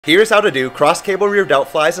Here's how to do cross-cable rear delt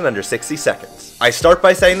flies in under 60 seconds. I start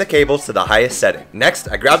by setting the cables to the highest setting. Next,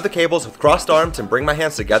 I grab the cables with crossed arms and bring my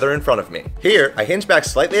hands together in front of me. Here, I hinge back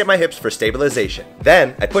slightly at my hips for stabilization.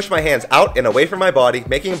 Then, I push my hands out and away from my body,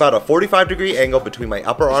 making about a 45-degree angle between my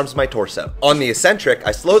upper arms and my torso. On the eccentric,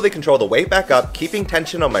 I slowly control the weight back up, keeping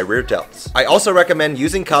tension on my rear delts. I also recommend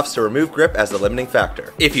using cuffs to remove grip as the limiting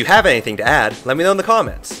factor. If you have anything to add, let me know in the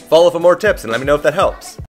comments. Follow for more tips and let me know if that helps.